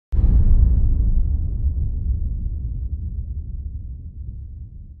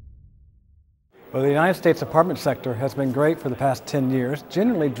Well, the United States apartment sector has been great for the past 10 years,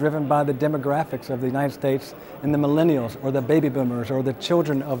 generally driven by the demographics of the United States and the millennials or the baby boomers or the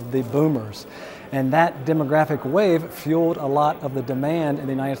children of the boomers. And that demographic wave fueled a lot of the demand in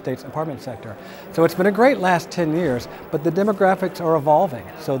the United States apartment sector. So it's been a great last 10 years, but the demographics are evolving.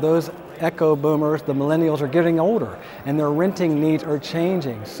 So those echo boomers, the millennials, are getting older and their renting needs are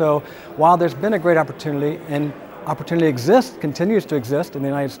changing. So while there's been a great opportunity and opportunity exists, continues to exist in the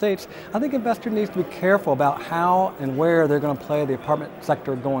United States, I think investors need to be careful about how and where they're going to play the apartment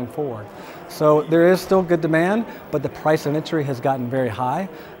sector going forward. So there is still good demand, but the price of entry has gotten very high,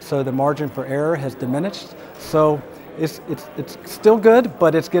 so the margin for error has diminished. So it's still good,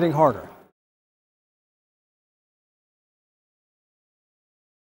 but it's getting harder.